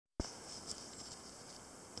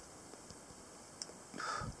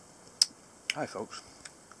Hi folks.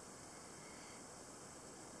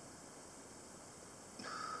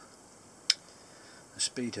 The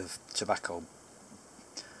speed of tobacco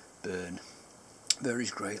burn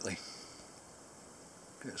varies greatly.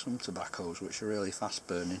 Get some tobaccos which are really fast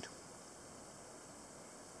burning.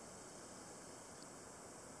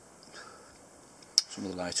 Some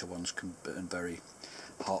of the lighter ones can burn very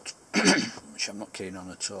hot, which I'm not keen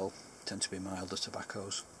on at all. Tend to be milder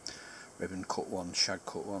tobaccos, ribbon cut ones, shag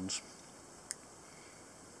cut ones.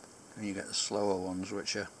 And you get the slower ones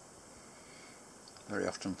which are very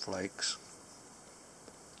often flakes,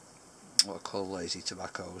 what are called lazy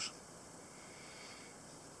tobaccos.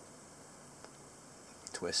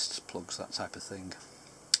 Twists, plugs, that type of thing.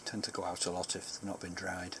 Tend to go out a lot if they've not been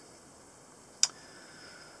dried.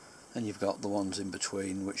 And you've got the ones in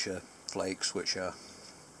between which are flakes, which are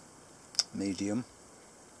medium.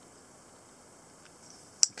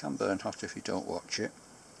 It can burn hot if you don't watch it,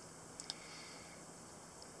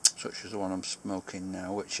 such as the one I'm smoking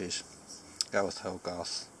now, which is Garth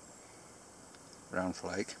Hogarth Brown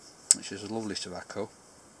Flake, which is a lovely tobacco,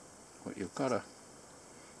 but you've got to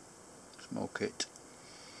smoke it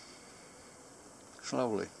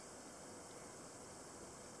slowly.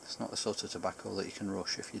 It's not the sort of tobacco that you can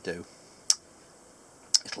rush. If you do,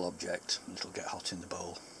 it'll object and it'll get hot in the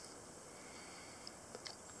bowl.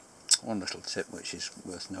 One little tip which is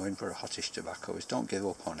worth knowing for a hottish tobacco is don't give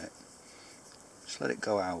up on it. Just let it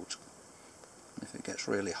go out. If it gets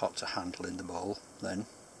really hot to handle in the bowl, then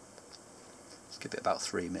just give it about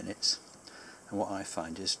 3 minutes. And what I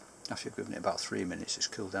find is, after you've given it about 3 minutes, it's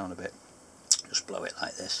cooled down a bit. Just blow it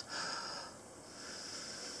like this.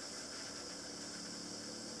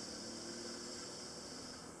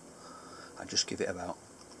 I just give it about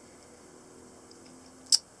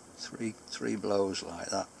three blows like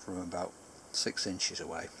that from about 6 inches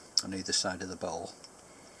away on either side of the bowl.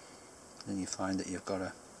 Then you find that you've got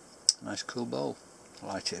a nice cool bowl.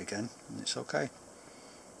 Light it again and it's okay.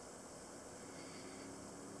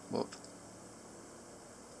 But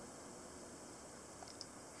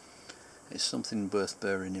it's something worth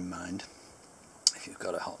bearing in mind if you've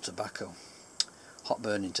got a hot tobacco. Hot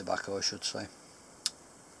burning tobacco, I should say.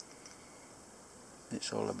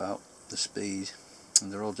 It's all about the speed,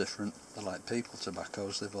 and they're all different. They're like people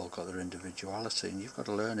tobaccos, they've all got their individuality, and you've got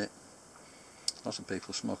to learn it. Lots of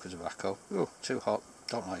people smoke a tobacco, oh, too hot,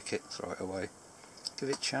 don't like it, throw it away. Give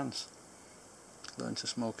it a chance. Learn to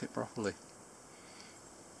smoke it properly.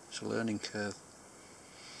 It's a learning curve.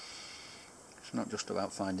 It's not just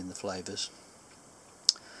about finding the flavours.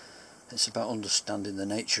 It's about understanding the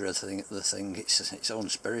nature of the thing, its own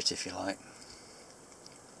spirit, if you like.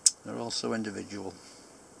 They're also individual.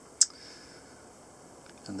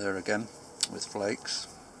 And there again, with flakes,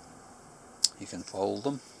 you can fold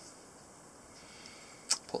them,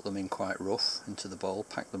 put them in quite rough into the bowl,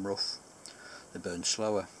 pack them rough. They burn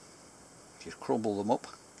slower. If you crumble them up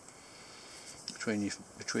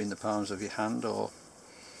between the palms of your hand or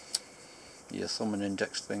your thumb and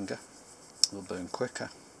index finger, they'll burn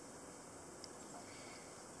quicker,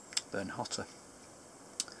 burn hotter.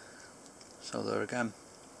 So there again,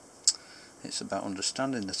 it's about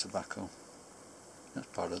understanding the tobacco. That's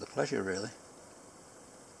part of the pleasure, really.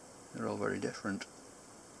 They're all very different.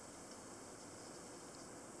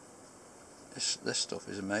 This stuff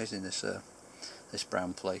is amazing. This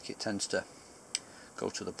brown flake, it tends to go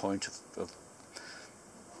to the point of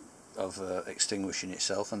extinguishing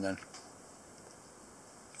itself, and then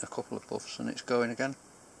a couple of puffs and it's going again.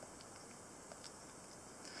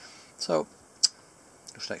 So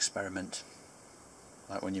just experiment,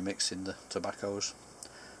 like when you're mixing the tobaccos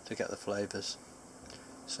to get the flavours.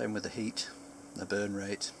 Same with the heat, the burn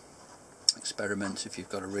rate. Experiment if you've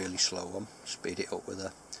got a really slow one, speed it up with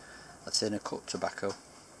a thinner cut tobacco,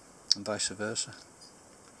 and vice versa.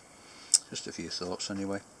 Just a few thoughts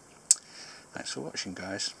anyway. Thanks for watching,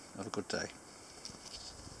 guys. Have a good day.